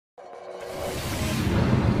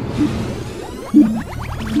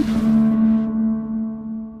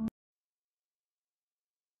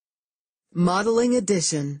Modeling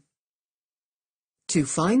addition. To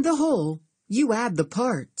find the whole, you add the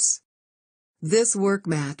parts. This work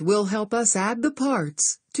mat will help us add the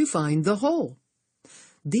parts to find the whole.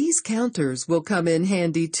 These counters will come in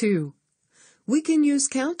handy too. We can use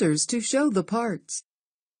counters to show the parts.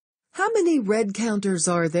 How many red counters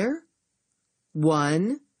are there?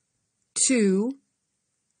 1, 2,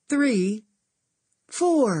 3,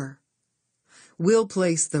 4. We'll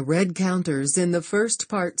place the red counters in the first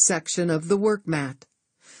part section of the work mat.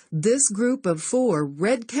 This group of 4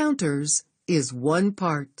 red counters is 1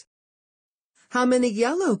 part. How many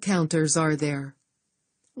yellow counters are there?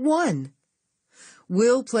 1.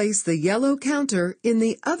 We'll place the yellow counter in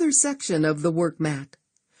the other section of the work mat.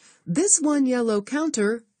 This 1 yellow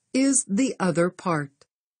counter is the other part.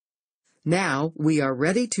 Now we are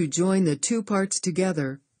ready to join the 2 parts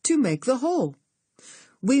together to make the whole.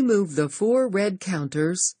 We move the 4 red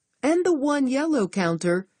counters and the 1 yellow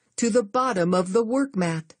counter to the bottom of the work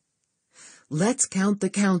mat. Let's count the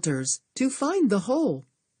counters to find the whole.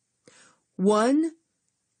 1,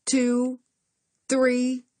 2,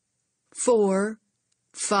 3, 4,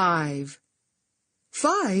 5.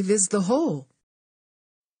 5 is the whole.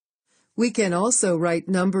 We can also write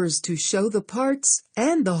numbers to show the parts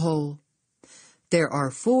and the whole. There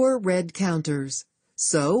are 4 red counters,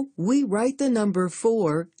 so we write the number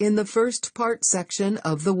 4 in the first part section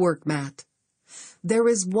of the work mat. There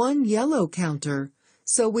is 1 yellow counter,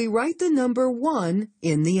 so we write the number 1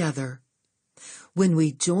 in the other. When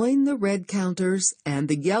we join the red counters and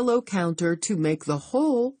the yellow counter to make the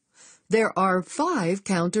whole, there are 5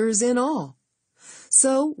 counters in all.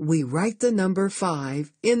 So we write the number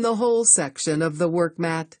 5 in the whole section of the work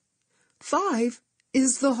mat. 5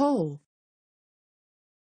 is the whole.